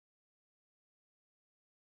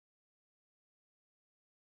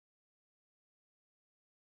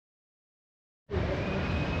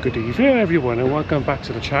Good evening everyone and welcome back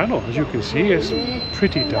to the channel. As you can see, it's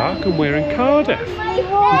pretty dark and we're in Cardiff.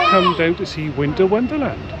 We've come down to see Winter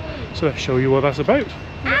Wonderland. So let's show you what that's about.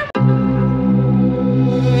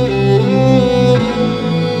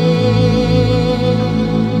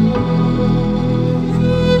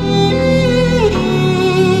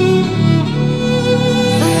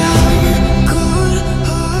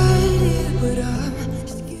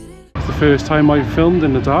 It's the first time I've filmed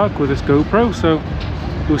in the dark with this GoPro, so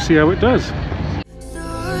we'll see how it does. The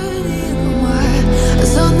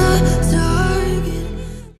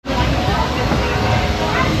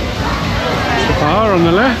bar on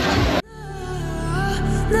the left.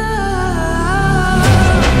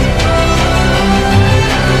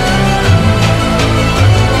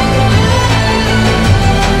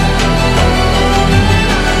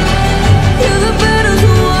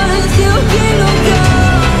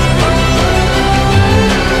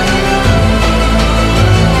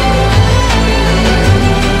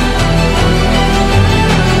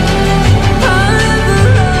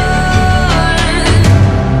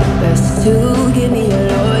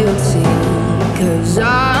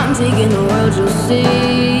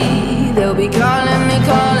 They'll be calling me,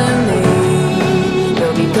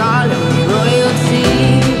 they'll be calling me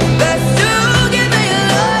royalty. Best to give me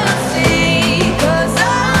loyalty, 'cause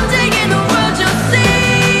I'm taking the world, you'll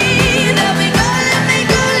see. They'll be calling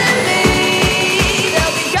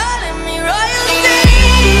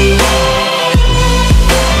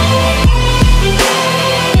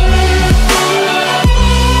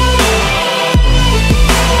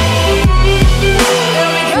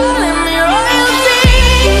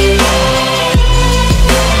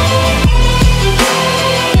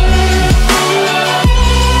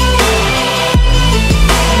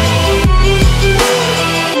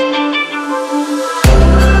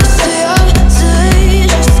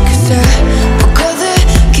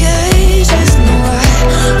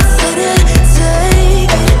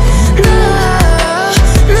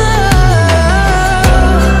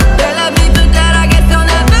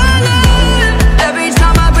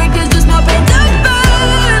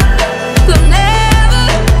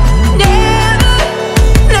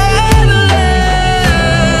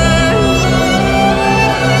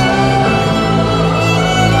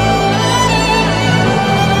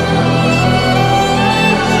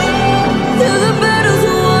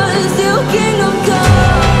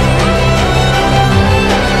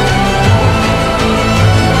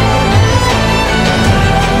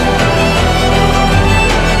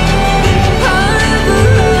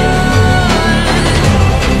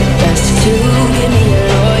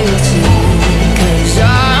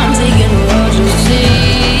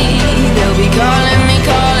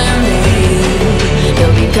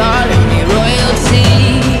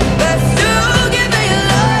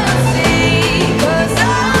be calling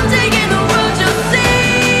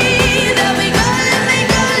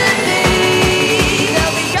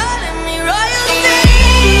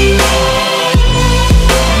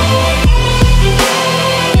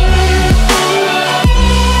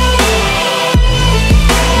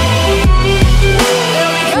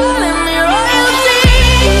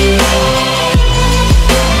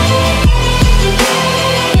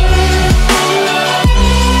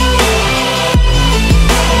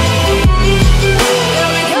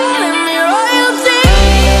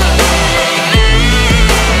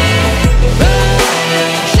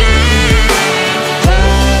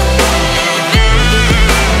royalty.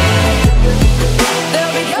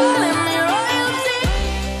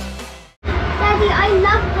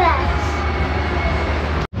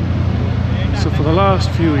 So for the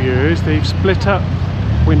last few years they've split up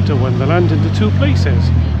Winter Wonderland into two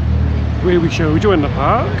places, where we showed you in the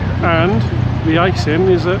park, and the icing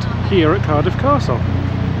is here at Cardiff Castle.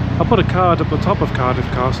 I'll put a card up the top of Cardiff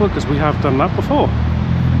Castle because we have done that before.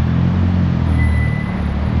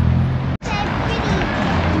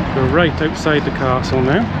 We're right outside the castle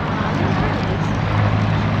now.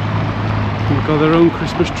 We've got their own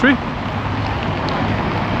Christmas tree.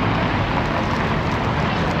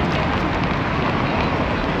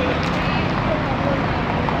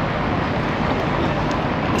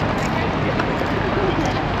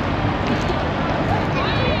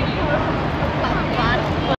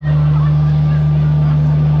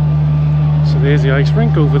 There's the ice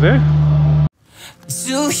rink over there.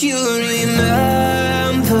 Do you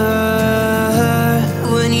remember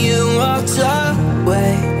when you walked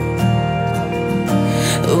away?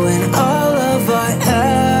 When all of our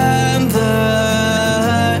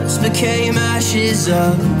embers became ashes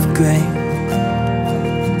of grey.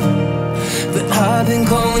 But I've been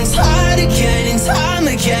going time again and time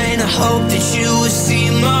again. I hope that you will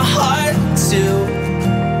see my heart too.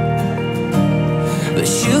 but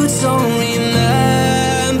you don't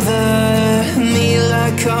remember me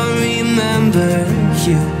like I remember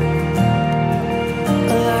you,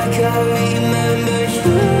 like I remember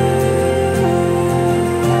you.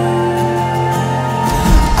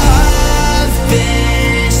 I've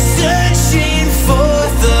been searching for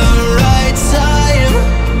the right time,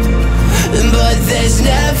 but there's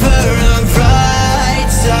never a right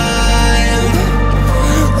time,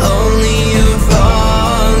 only a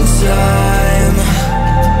wrong time.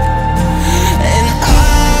 And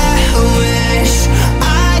I wish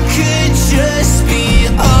I could just be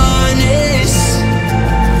honest.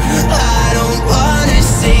 I don't wanna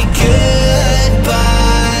say goodbye.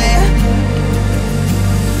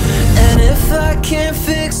 And if I can't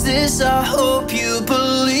fix this, I hope you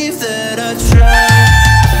believe that I tried.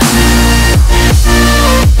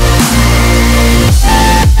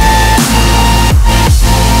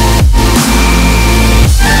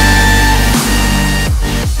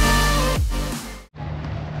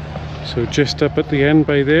 So just up at the end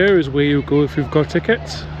by there is where you go if you've got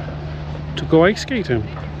tickets to go ice skating.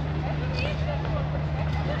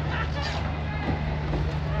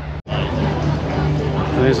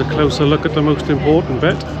 And there's a closer look at the most important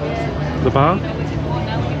bit, the bar.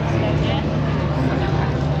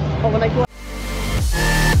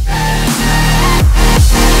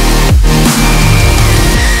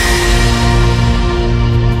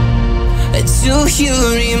 Do you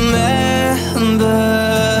remember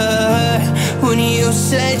when you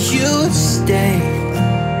said you'd stay?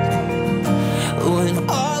 When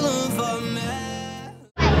all of our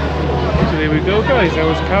So there we go guys, that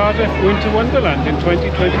was Cardiff Winter Wonderland in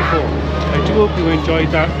 2024. I do hope you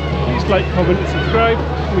enjoyed that. Please like, comment and subscribe.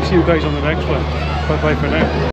 We'll see you guys on the next one. Bye bye for now.